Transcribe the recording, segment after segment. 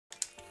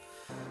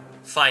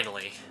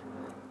Finally.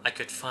 I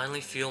could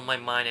finally feel my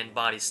mind and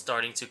body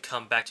starting to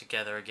come back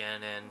together again,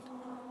 and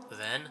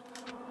then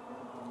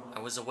I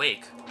was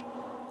awake.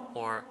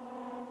 Or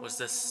was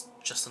this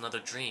just another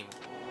dream?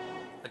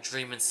 A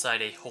dream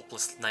inside a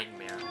hopeless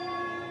nightmare?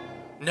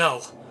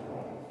 No!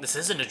 This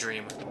isn't a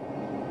dream.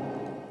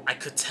 I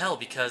could tell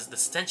because the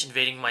stench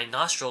invading my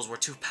nostrils were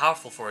too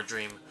powerful for a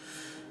dream.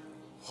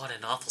 What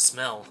an awful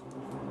smell.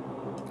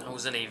 I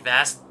was in a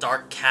vast,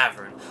 dark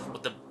cavern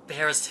with the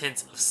barest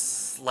hint of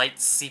light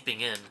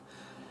seeping in.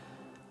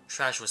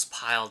 Trash was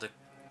piled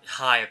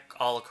high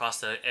all across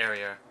the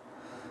area.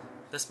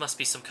 This must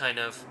be some kind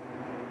of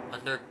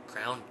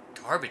underground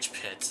garbage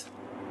pit.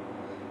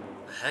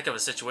 A heck of a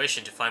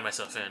situation to find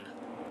myself in.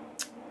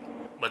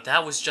 But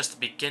that was just the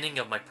beginning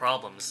of my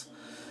problems.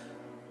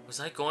 Was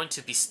I going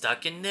to be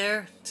stuck in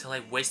there till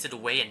I wasted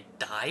away and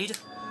died?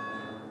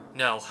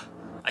 No,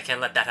 I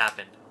can't let that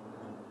happen.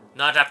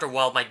 Not after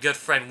what my good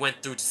friend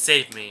went through to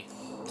save me.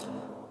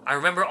 I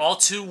remember all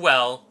too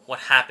well what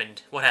had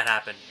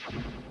happened.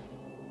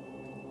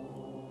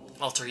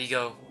 Alter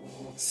Ego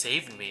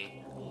saved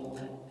me,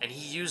 and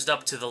he used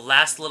up to the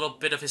last little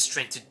bit of his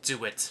strength to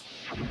do it.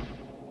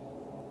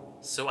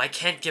 So I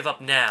can't give up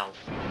now,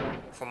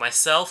 for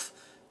myself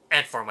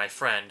and for my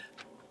friend.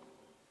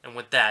 And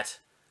with that,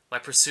 my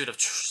pursuit of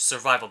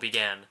survival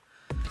began.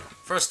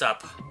 First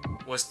up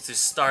was to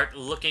start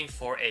looking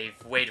for a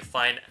way to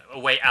find a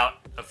way out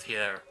of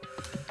here.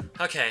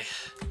 Okay,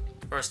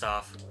 first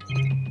off,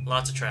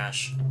 lots of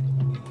trash.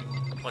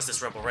 What's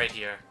this rubble right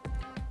here?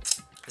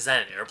 Is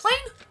that an airplane?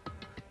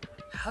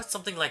 How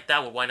something like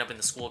that would wind up in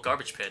the school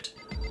garbage pit?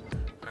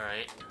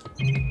 Alright.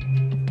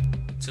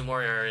 2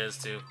 more areas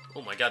to...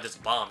 Oh my god, there's a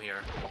bomb here.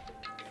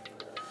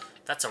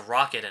 That's a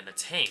rocket and a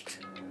tank.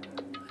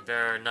 I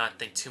better not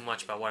think too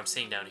much about what I'm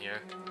seeing down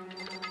here.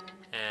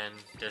 And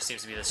there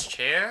seems to be this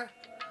chair.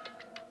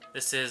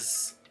 This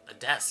is a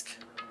desk.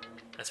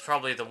 That's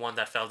probably the one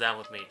that fell down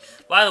with me.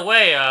 By the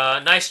way,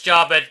 nice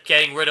job at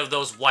getting rid of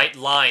those white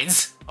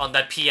lines on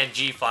that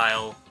PNG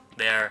file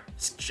there,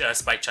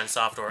 Spike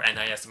Chunsoft or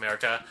NIS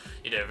America.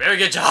 You did a very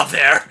good job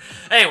there.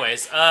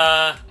 Anyways,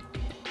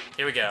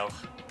 here we go.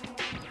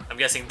 I'm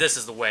guessing this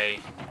is the way.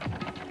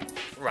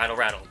 Rattle,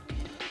 rattle.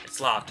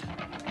 It's locked.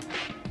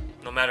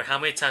 No matter how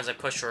many times I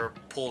pushed or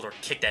pulled or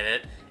kicked at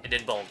it, it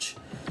didn't budge.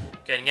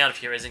 Getting out of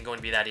here isn't going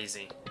to be that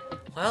easy.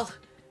 Well,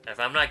 if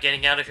I'm not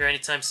getting out of here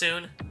anytime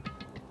soon,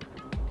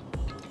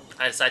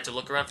 I decide to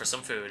look around for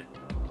some food.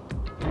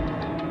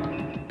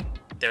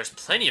 There's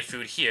plenty of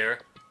food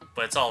here,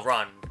 but it's all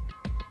rotten.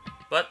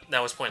 But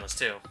that was pointless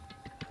too.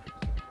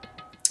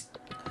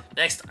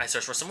 Next, I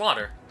search for some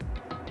water.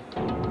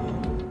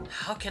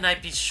 How can I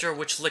be sure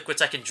which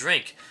liquids I can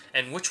drink,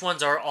 and which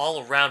ones are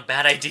all around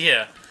bad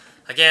idea?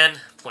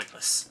 Again,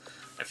 pointless.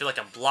 I feel like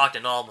I'm blocked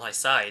on all my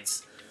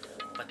sides.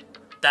 But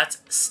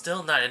that's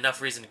still not enough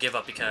reason to give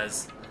up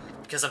because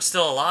I'm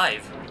still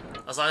alive.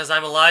 As long as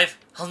I'm alive,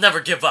 I'll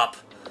never give up.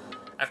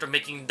 After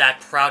making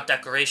that proud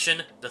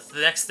declaration, the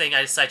next thing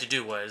I decided to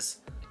do was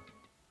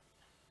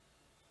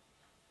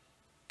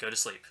go to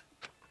sleep.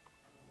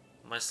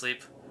 My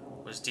sleep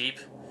was deep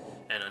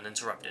and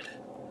uninterrupted.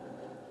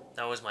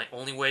 That was my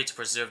only way to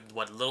preserve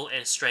what little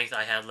strength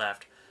I had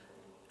left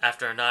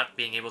after not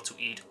being able to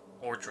eat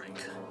or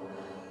drink.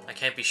 I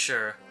can't be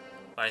sure,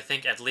 but I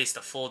think at least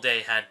a full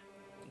day had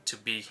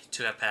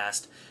to have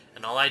passed,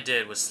 and all I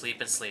did was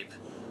sleep and sleep.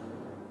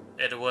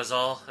 It was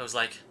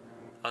like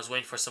I was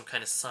waiting for some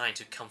kind of sign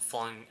to come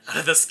falling out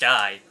of the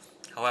sky.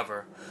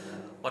 However,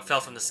 what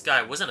fell from the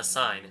sky wasn't a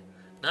sign.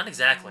 Not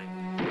exactly.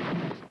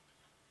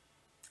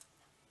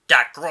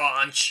 That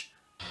crunch!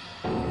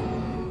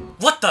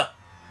 What the?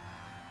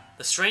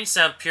 The strange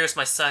sound pierced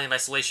my silent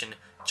isolation,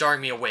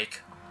 jarring me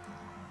awake.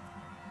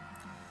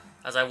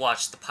 As I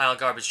watched, the pile of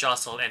garbage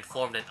jostled and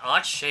formed an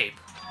odd shape.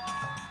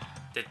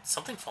 Did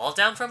something fall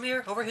down from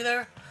here? Over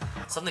there?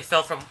 Something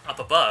fell from up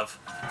above.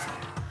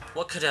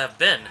 What could it have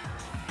been?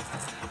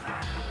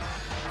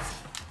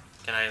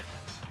 Can I...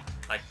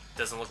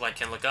 doesn't look like I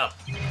can look up.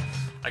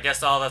 I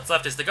guess all that's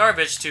left is the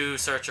garbage to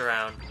search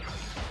around.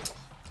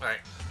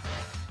 Alright.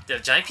 Did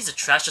a giant piece of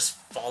trash just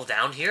fall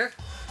down here?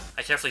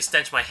 I carefully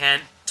stenched my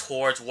hand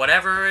towards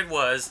whatever it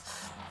was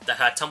that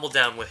had tumbled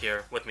down with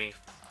me.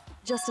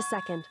 Just a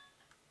second.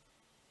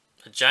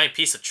 A giant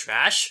piece of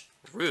trash?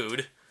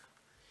 Rude.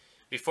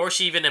 Before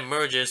she even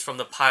emerges from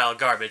the pile of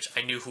garbage,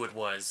 I knew who it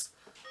was.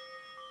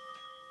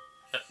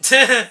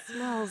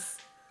 Smells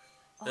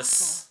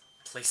This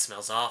place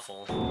smells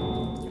awful.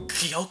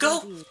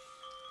 Kyoko? Indeed.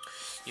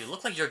 You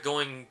look like you're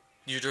doing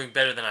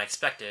better than I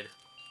expected.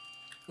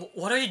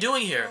 What are you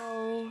doing here?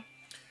 Oh.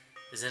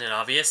 Isn't it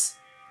obvious?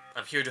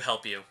 I'm here to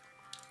help you.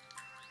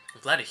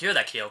 I'm glad to hear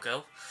that,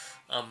 Kyoko.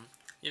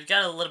 You've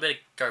got a little bit of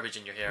garbage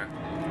in your hair.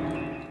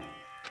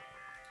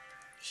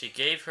 She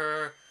gave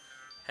her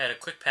head a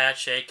quick pat,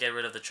 shake, get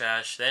rid of the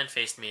trash, then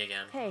faced me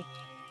again. Hey.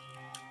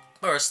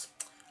 First,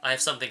 I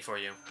have something for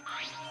you.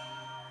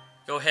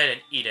 Go ahead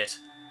and eat it.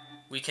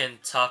 We can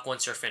talk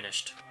once you're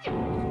finished.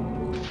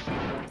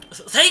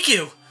 Thank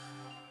you!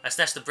 I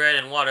snatched the bread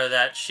and water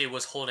that she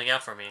was holding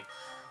out for me.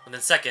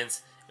 Within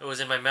seconds, it was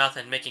in my mouth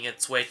and making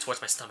its way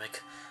towards my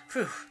stomach.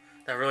 Whew,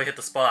 that really hit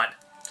the spot.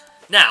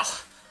 Now,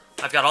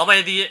 I've got all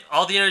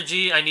the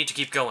energy I need to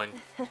keep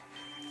going.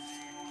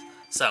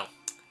 So,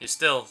 you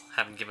still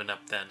haven't given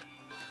up then?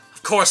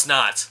 Of course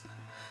not!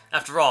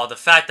 After all, the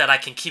fact that I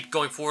can keep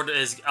going forward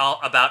is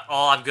about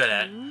all I'm good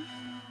at.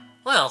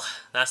 Well,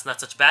 that's not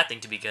such a bad thing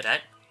to be good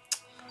at.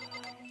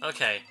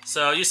 Okay,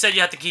 so you said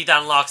you had the key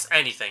that unlocks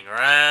anything,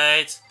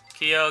 right?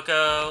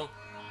 Kyoko?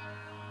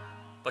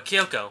 But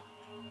Kyoko,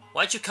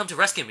 why'd you come to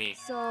rescue me?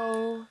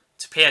 So...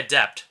 To pay a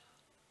debt.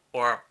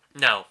 Or,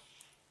 no,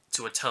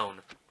 to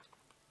atone.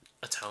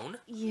 Atone?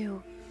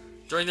 You...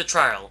 During the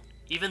trial,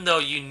 even though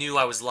you knew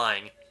I was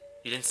lying,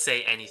 you didn't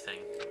say anything.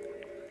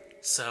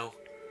 So,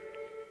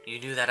 you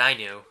knew that I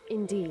knew.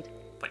 Indeed.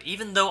 But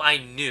even though I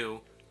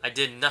knew, I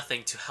did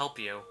nothing to help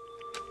you.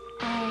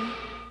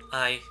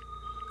 I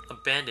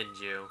abandoned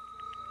you.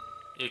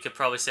 You could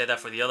probably say that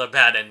for the other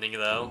bad ending,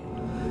 though.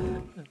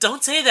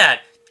 Don't say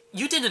that!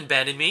 You didn't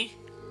abandon me!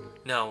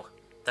 No,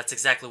 that's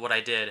exactly what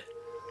I did.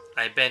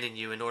 I abandoned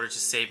you in order to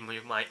save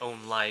my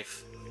own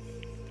life.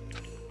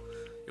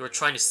 You were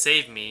trying to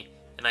save me,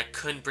 and I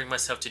couldn't bring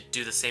myself to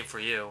do the same for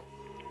you.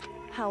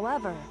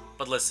 However...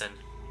 But listen,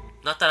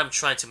 not that I'm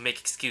trying to make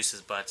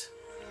excuses, but...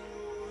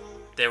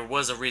 there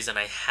was a reason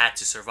I had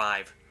to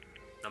survive,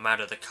 no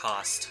matter the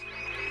cost.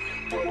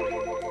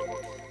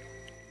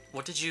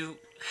 What did you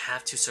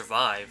have to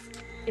survive?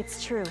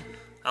 It's true.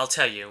 I'll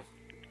tell you.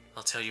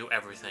 I'll tell you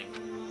everything.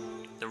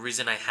 The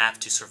reason I have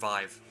to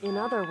survive In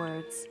other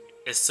words...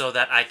 is so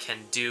that I can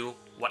do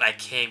what I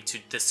came to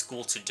this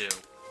school to do.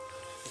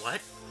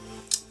 What?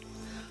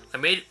 I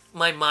made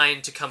my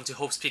mind to come to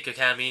Hope's Peak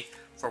Academy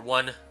for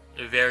one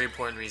very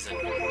important reason.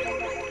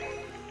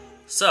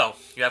 So,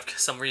 you have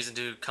some reason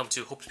to come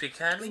to Hope's Peak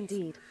Academy?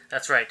 Indeed.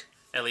 That's right.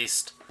 At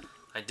least,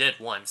 I did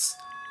once.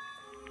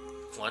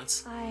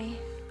 Once?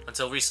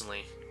 Until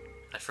recently.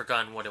 I'd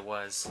forgotten what it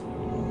was.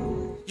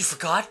 You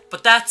forgot?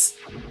 But that's...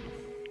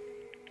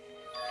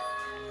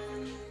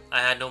 I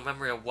had no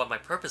memory of what my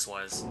purpose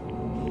was.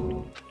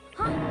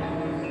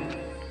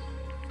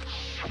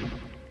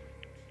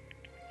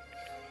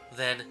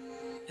 Then,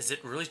 is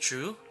it really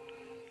true?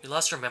 You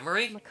lost your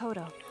memory?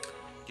 Makoto.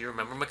 Do you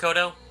remember,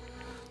 Makoto?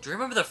 Do you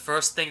remember the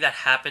first thing that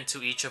happened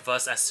to each of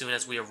us as soon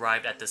as we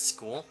arrived at this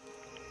school?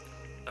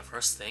 The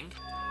first thing?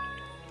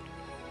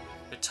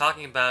 You're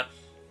talking about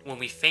when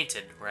we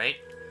fainted, right?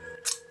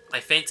 I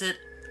fainted,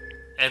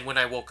 and when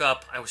I woke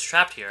up, I was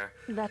trapped here.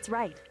 That's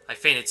right. I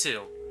fainted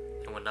too,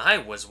 and when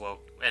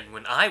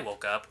I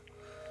woke up,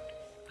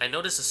 I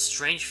noticed a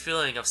strange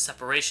feeling of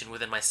separation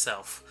within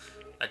myself,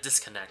 a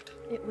disconnect.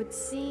 It would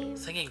seem...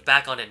 Thinking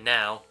back on it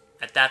now,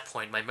 at that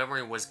point, my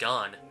memory was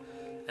gone.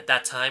 At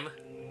that time,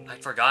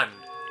 I'd forgotten.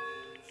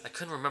 I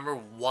couldn't remember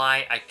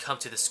why I'd come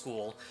to the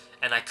school,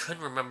 and I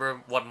couldn't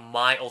remember what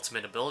my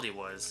ultimate ability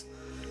was.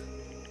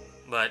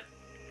 But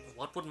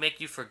what would make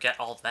you forget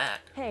all that?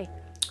 Hey.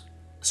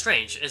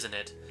 Strange, isn't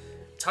it?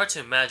 It's hard to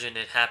imagine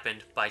it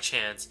happened by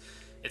chance.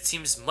 It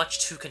seems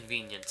much too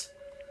convenient.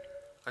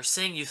 Are you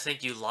saying you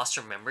think you lost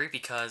your memory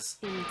because...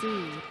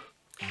 Indeed.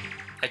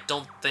 I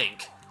don't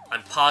think.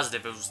 I'm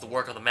positive it was the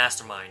work of the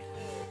mastermind.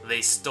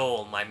 They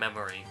stole my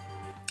memory.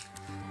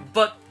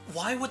 But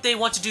why would they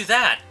want to do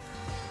that?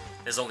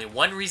 There's only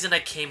one reason I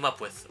can come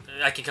up with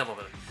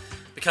it.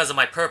 Because of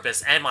my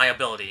purpose and my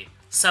ability.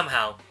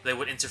 Somehow, they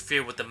would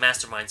interfere with the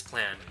mastermind's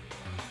plan.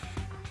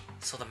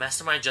 So the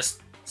mastermind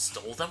just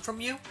stole them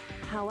from you?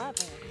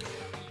 However...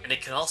 And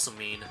it could also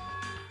mean,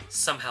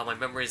 somehow my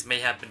memories may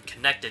have been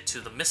connected to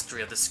the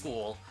mystery of the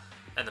school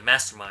and the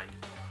mastermind.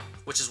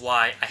 Which is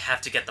why I have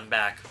to get them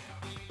back.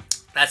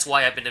 That's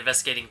why I've been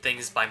investigating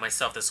things by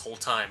myself this whole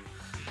time.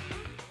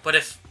 But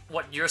if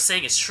what you're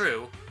saying is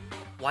true,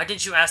 why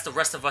didn't you ask the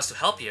rest of us to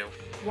help you?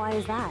 Why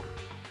is that?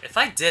 If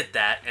I did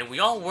that, and we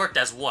all worked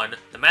as one,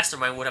 the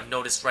mastermind would have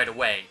noticed right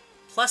away.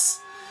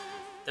 Plus,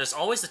 there's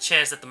always the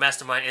chance that the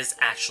mastermind is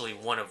actually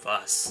one of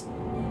us.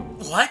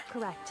 What?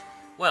 Correct.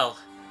 Well,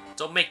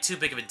 don't make too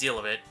big of a deal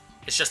of it.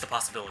 It's just a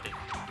possibility.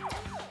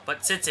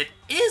 But since it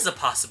is a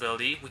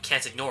possibility, we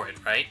can't ignore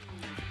it, right?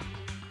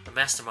 The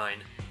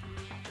mastermind.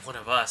 One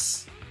of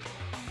us.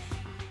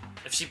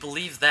 If she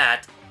believed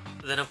that,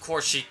 then of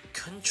course she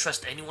couldn't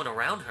trust anyone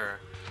around her.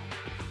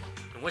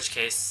 In which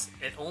case,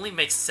 it only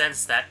makes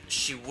sense that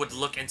she would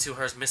look into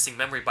her missing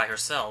memory by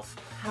herself.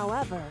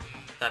 However...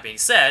 That being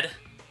said,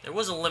 there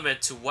was a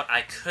limit to what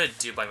I could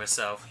do by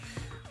myself,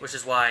 which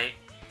is why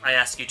I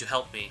asked you to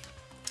help me.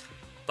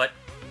 But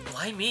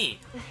why me?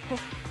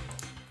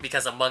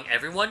 Because among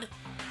everyone,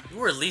 you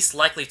were least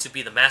likely to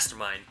be the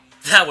mastermind.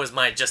 That was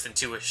my just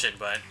intuition,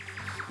 but...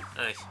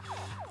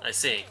 I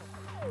see.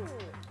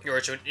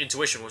 Your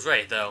intuition was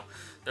right, though.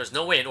 There's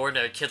no way an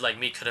ordinary kid like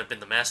me could have been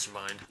the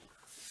mastermind.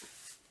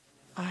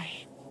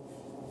 I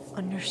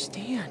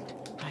understand.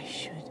 I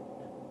should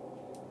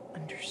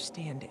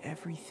understand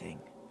everything.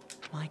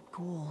 My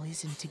goal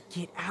isn't to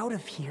get out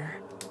of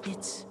here.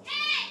 It's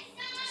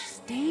to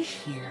stay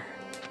here.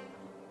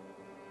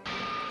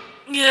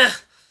 Yeah!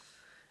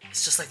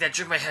 It's just like that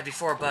dream I had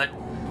before, but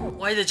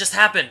Why did it just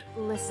happen?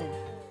 Listen.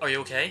 Are you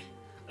okay?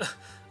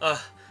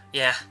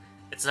 Yeah,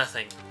 it's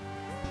nothing.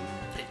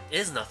 It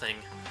is nothing,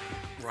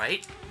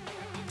 right?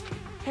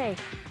 Hey,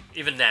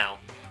 Even now,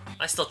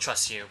 I still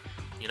trust you,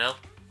 you know?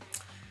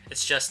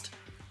 It's just,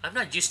 I'm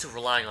not used to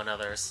relying on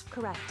others.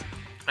 correct.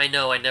 I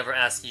know I never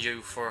asked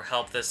you for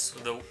help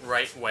the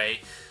right way,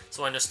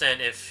 so I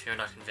understand if you're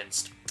not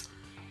convinced.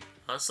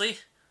 Honestly,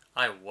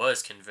 I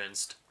was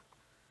convinced.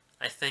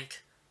 I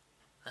think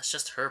that's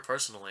just her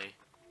personality.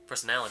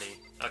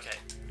 Okay.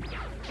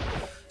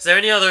 Is there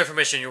any other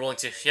information you're willing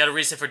to? You had a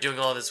reason for doing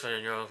all this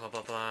when you're blah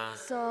blah blah.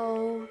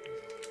 So,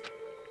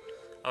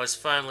 I was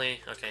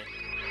finally okay.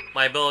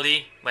 My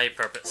ability, my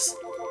purpose.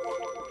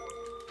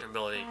 Your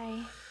ability.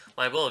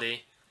 My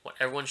ability, what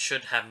everyone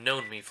should have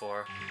known me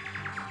for.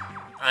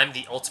 I'm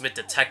the ultimate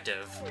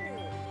detective.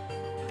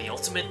 The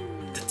ultimate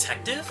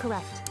detective?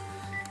 correct.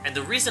 And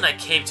the reason I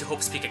came to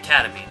Hope's Peak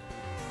Academy,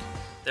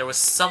 there was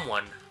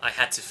someone I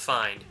had to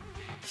find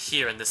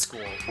here in this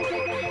school.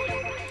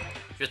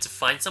 You had to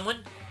find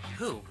someone?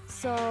 Who?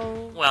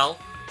 So, Well,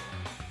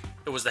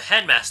 it was the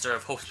headmaster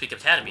of Hope's Peak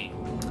Academy.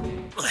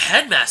 The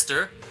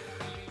headmaster?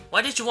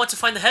 Why did you want to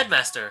find the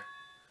headmaster?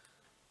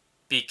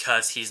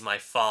 Because he's my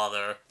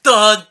father.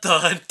 Dun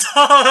dun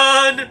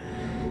dun!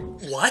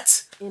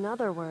 What? in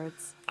other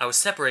words, I was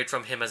separated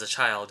from him as a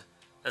child.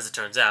 As it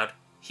turns out,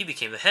 he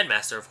became the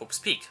headmaster of Hope's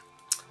Peak.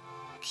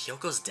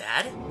 Kyoko's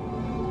dad?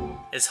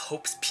 Is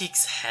Hope's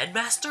Peak's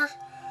headmaster?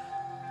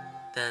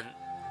 Then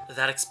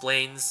that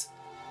explains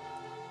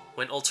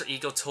when Alter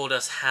Ego told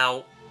us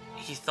how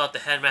he thought the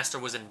headmaster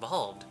was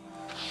involved.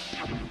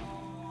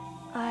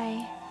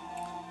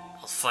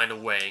 I'll find a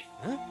way.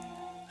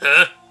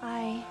 Huh?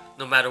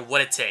 No matter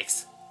what it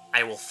takes,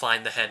 I will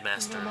find the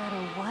headmaster. no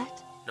matter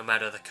what. No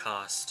matter the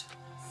cost.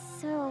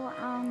 So,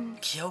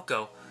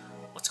 Kyoko,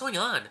 what's going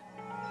on?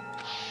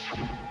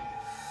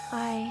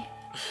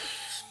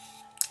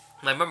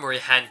 My memory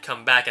hadn't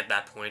come back at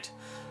that point,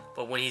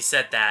 but when he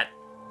said that,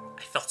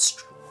 I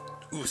felt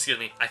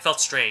I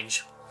felt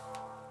strange.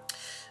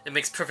 It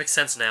makes perfect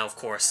sense now, of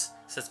course,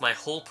 since my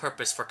whole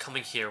purpose for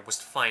coming here was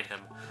to find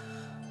him.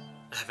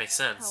 That makes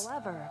sense.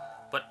 However,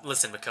 But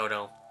listen,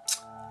 Makoto,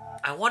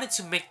 I wanted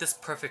to make this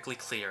perfectly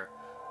clear,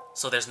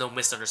 so there's no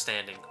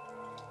misunderstanding.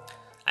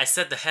 I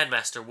said the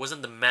headmaster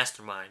wasn't the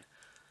mastermind,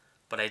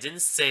 but I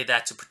didn't say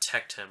that to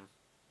protect him.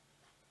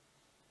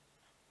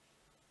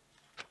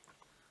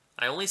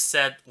 I only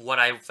said what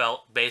I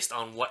felt based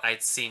on what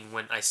I'd seen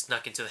when I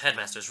snuck into the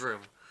headmaster's room.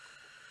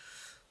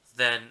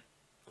 Then,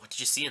 what did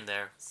you see in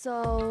there?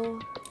 so,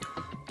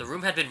 The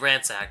room had been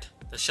ransacked.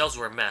 The shelves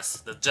were a mess.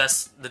 The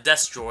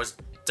desk drawers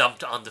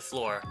dumped on the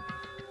floor.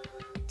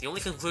 The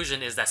only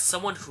conclusion is that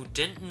someone who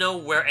didn't know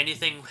where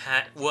anything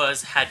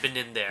had been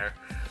in there.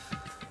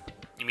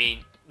 You mean,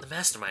 the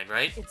mastermind,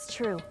 right? it's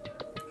true.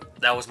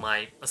 That was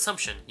my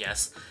assumption,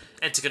 yes.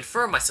 And to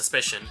confirm my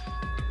suspicion,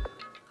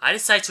 I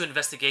decided to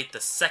investigate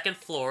the second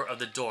floor of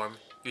the dorm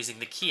using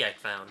the key I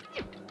found.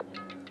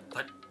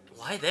 But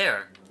why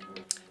there?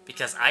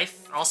 Because I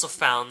also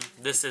found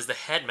this is the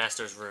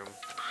headmaster's room.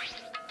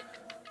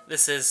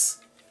 This is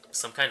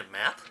some kind of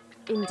map?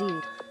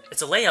 Indeed.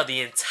 It's a layout of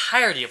the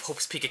entirety of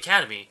Hope's Peak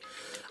Academy.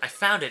 I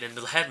found it in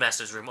the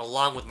headmaster's room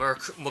along with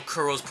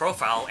Makuro's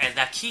profile and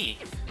that key.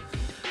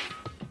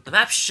 The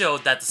map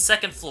showed that the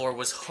second floor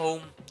was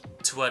home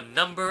to a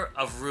number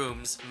of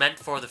rooms meant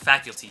for the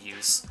faculty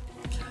use.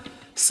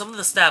 Some of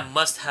the staff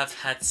must have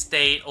had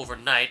stayed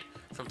overnight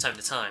from time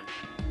to time.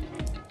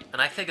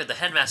 And I figured the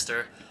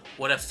headmaster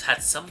would have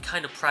had some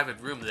kind of private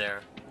room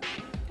there.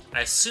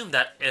 I assumed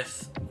that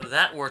if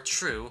that were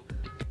true,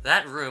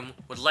 that room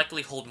would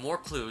likely hold more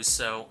clues,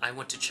 so I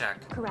went to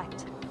check.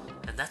 Correct.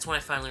 And that's when I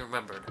finally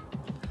remembered.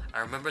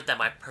 I remembered that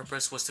my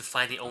purpose was to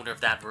find the owner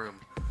of that room.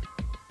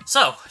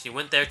 So, you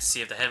went there to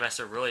see if the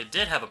headmaster really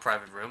did have a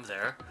private room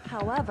there.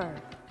 However,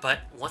 But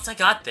once I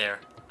got there,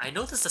 I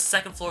noticed the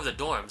second floor of the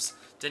dorms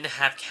didn't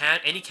have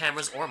any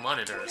cameras or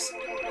monitors.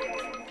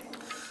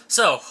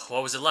 So,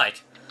 what was it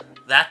like?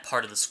 That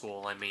part of the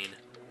school, I mean.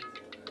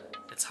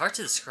 It's hard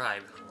to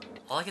describe.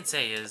 All I can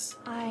say is,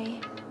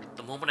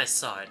 the moment I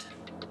saw it,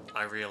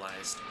 I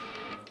realized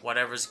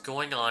whatever's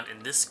going on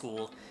in this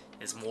school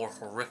is more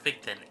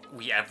horrific than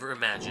we ever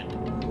imagined.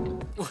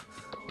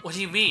 What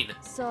do you mean?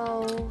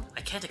 so,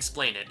 I can't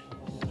explain it.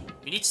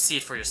 You need to see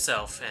it for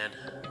yourself, and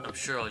I'm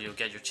sure you'll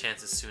get your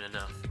chances soon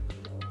enough.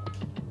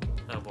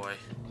 Oh boy.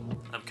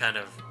 I'm kind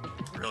of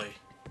really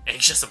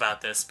anxious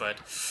about this, but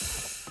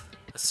let's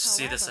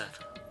see this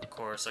out. Of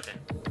course, okay.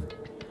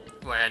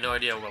 Right, I had no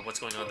idea what's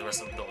going on in the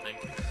rest of the building.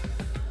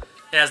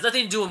 It has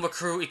nothing to do with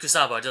Makuru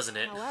Ikusaba, doesn't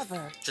it?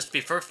 however, Just to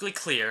be perfectly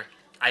clear,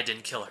 I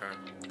didn't kill her.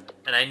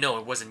 And I know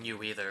it wasn't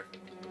you either.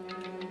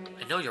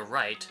 I know you're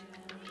right,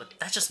 but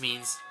that just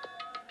means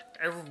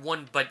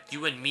everyone but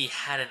you and me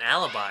had an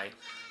alibi.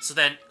 So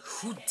then,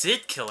 who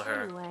did kill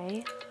her?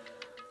 anyway,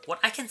 What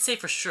I can say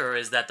for sure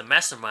is that the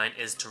mastermind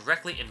is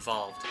directly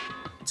involved.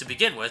 To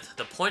begin with,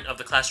 the point of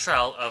the class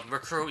trial of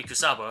Makuru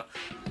Ikusaba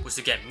was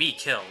to get me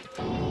killed.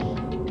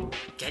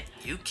 Get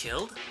you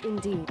killed?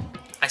 indeed.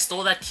 I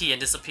stole that key and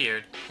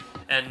disappeared,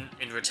 And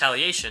in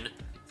retaliation,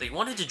 they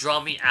wanted to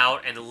draw me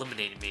out and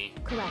eliminate me.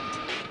 Correct.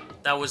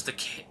 That was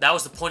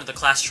the point of the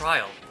class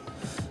trial.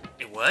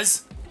 It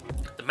was?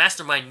 The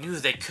mastermind knew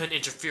they couldn't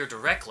interfere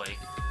directly.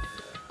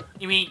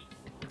 You mean,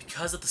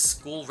 because of the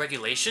school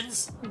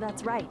regulations?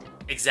 That's right.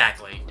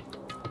 Exactly.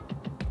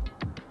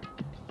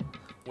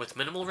 With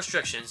minimal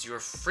restrictions, you are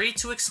free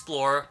to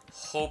explore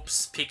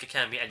Hope's Peak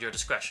Academy at your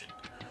discretion.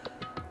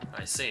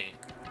 I see.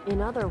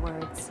 In other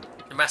words,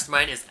 The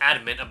mastermind is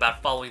adamant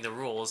about following the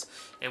rules,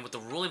 and with the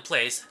rule in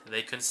place,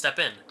 they couldn't step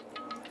in.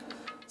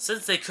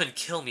 Since they couldn't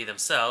kill me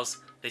themselves,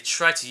 they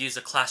tried to use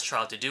the class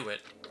trial to do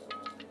it.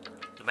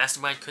 The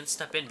mastermind couldn't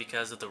step in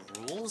because of the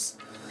rules?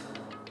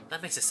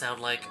 That makes it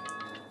sound like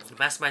the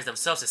masterminds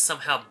themselves is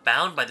somehow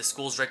bound by the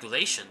school's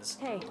regulations.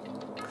 hey,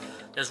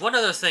 There's one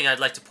other thing I'd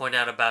like to point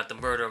out about the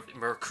murder of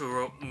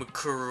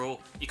Mikuro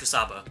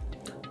Ikusaba.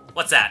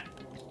 What's that?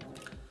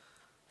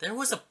 There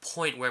was a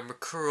point where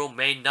Mikuro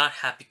may not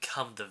have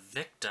become the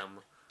victim.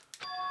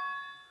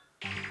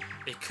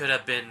 It could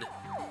have been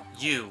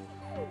you,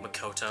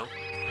 Makoto.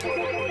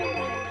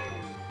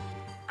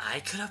 I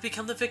could have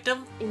become the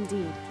victim?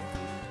 indeed.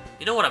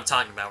 You know what I'm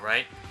talking about,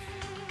 right?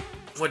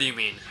 What do you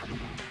mean?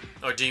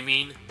 Or do you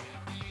mean...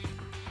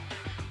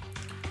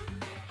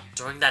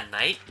 during that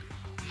night?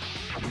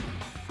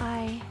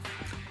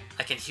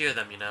 I can hear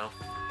them, you know.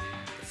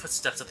 The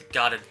footsteps of the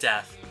god of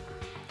death.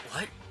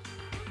 What?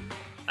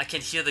 I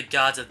can hear the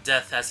gods of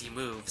death as he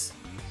moves.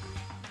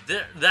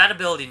 That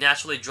ability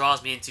naturally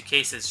draws me into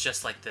cases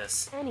just like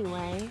this.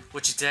 Anyway,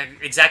 Which is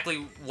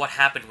exactly what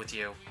happened with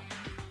you.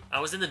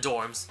 I was in the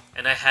dorms,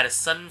 and I had a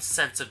sudden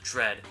sense of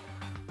dread.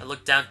 I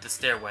looked down the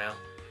stairwell,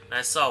 and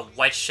I saw a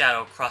white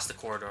shadow cross the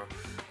corridor.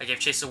 I gave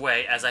chase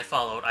away. As I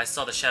followed, I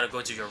saw the shadow go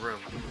into your room.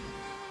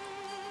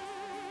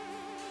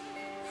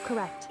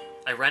 correct.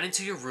 I ran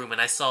into your room, and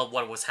I saw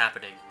what was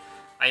happening.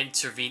 I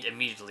intervened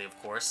immediately, of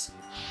course.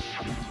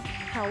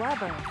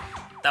 However,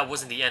 That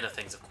wasn't the end of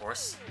things, of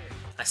course.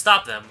 I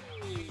stopped them,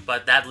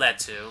 but that led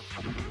to...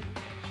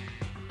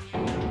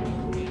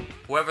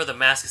 whoever the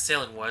masked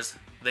assailant was,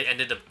 they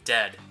ended up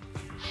dead.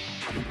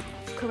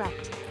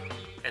 correct.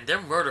 And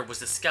their murder was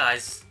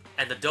disguised,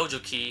 and the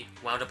dojo key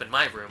wound up in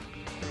my room.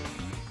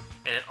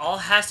 And it all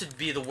has to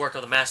be the work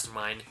of the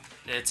mastermind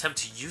in an attempt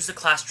to use the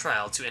class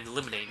trial to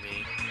eliminate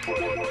me.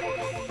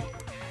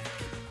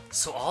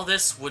 So all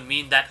this would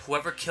mean that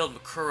whoever killed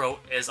Mikuro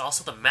is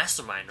also the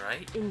mastermind,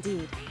 right?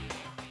 Indeed.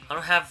 I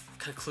don't have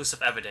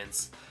conclusive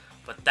evidence,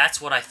 but that's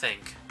what I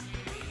think.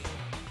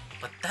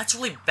 But that's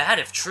really bad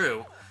if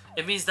true.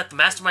 It means that the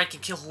mastermind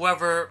can kill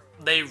whoever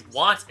they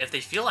want if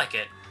they feel like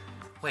it.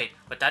 Wait,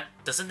 but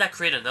doesn't that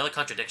create another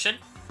contradiction?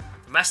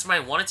 The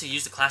mastermind wanted to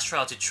use the class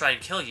trial to try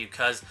and kill you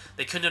because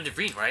they couldn't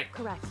intervene, right?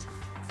 Correct.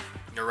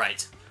 You're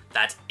right.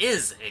 That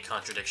is a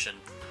contradiction.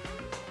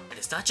 And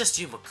it's not just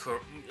you, Mikuro.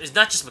 It's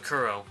not just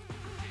Mikuro.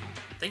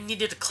 They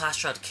needed a class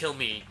trial to kill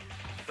me,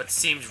 but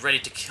seemed ready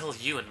to kill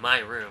you in my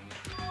room.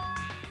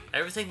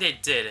 Everything they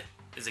did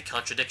is a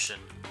contradiction.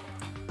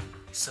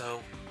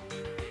 So,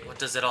 what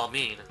does it all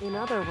mean? In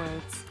other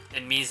words,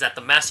 It means that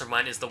the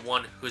mastermind is the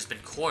one who's been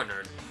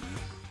cornered.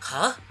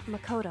 Huh?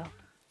 Makoto.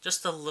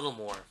 Just a little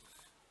more.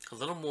 A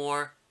little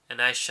more,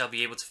 and I shall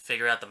be able to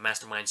figure out the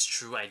mastermind's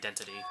true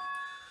identity.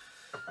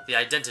 The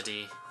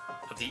identity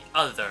of the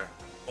other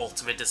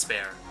ultimate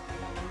despair.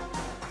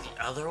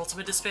 The other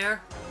ultimate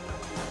despair?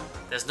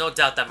 There's no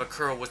doubt that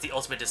Mikuro was the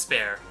ultimate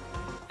despair,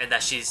 and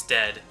that she's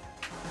dead.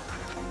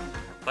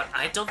 But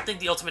I don't think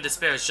the ultimate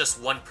despair is just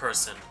one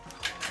person.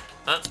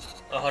 Huh?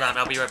 Oh, hold on,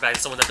 I'll be right back.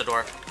 Someone's at the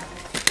door.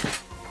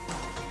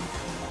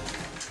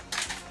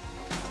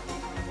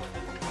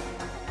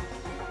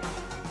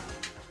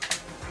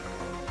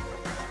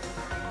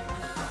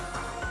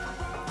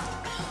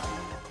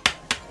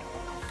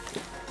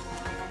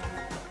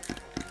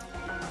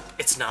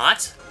 It's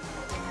not?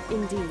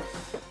 Indeed.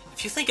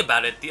 If you think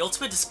about it, the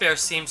ultimate despair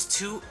seems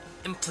to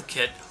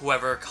implicate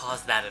whoever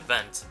caused that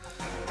event.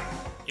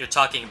 You're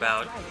talking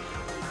about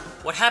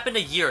what happened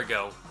a year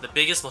ago, the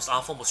biggest, most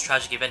awful, most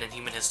tragic event in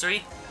human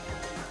history?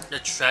 The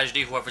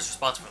tragedy, whoever's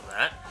responsible for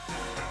that.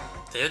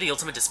 They're the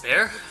ultimate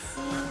despair?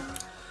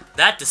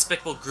 That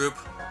despicable group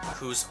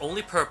whose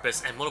only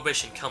purpose and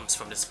motivation comes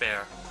from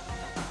despair.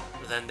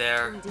 Then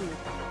they're... Indeed.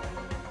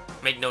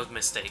 make no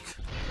mistake.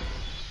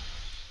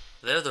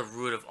 They're the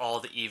root of all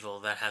the evil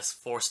that has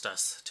forced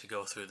us to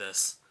go through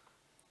this.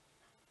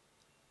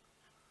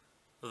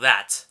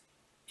 That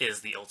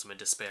is the ultimate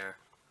despair.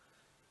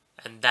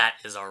 And that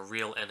is our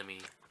real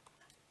enemy.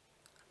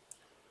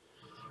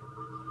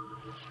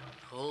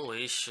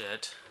 Holy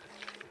shit.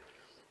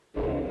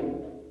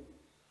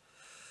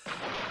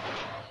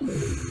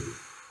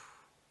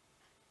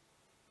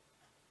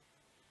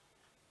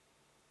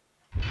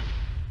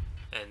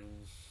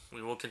 And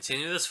we will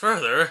continue this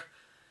further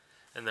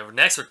in the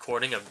next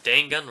recording of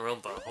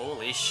Danganronpa.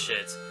 Holy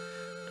shit.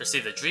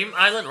 Receive the Dream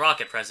Island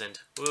rocket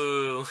present.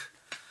 Woo.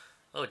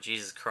 Oh,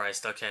 Jesus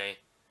Christ. Okay.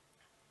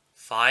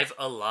 5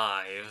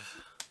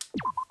 alive.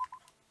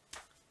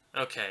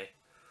 Okay.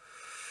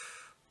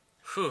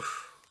 Whew.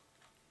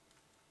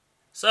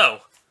 So,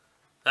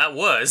 that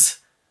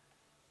was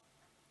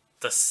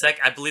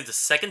I believe the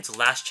second to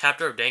last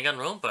chapter of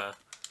Danganronpa.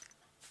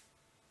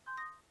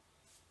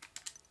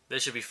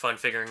 This should be fun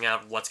figuring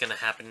out what's gonna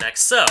happen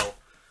next. So,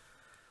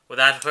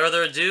 without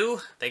further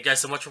ado, thank you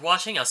guys so much for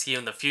watching. I'll see you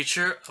in the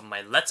future of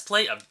my Let's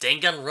Play of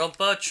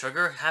Danganronpa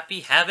Trigger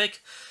Happy Havoc.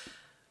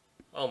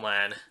 Oh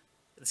man,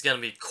 it's gonna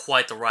be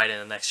quite the ride in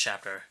the next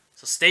chapter.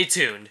 So stay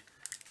tuned.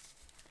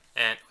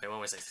 And, wait,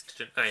 what was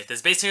I? Alright,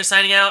 this Base here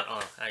signing out.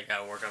 Oh, I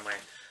gotta work on my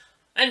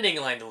ending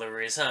line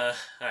deliveries, huh?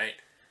 Alright.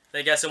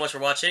 Thank you guys so much for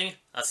watching.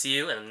 I'll see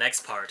you in the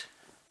next part.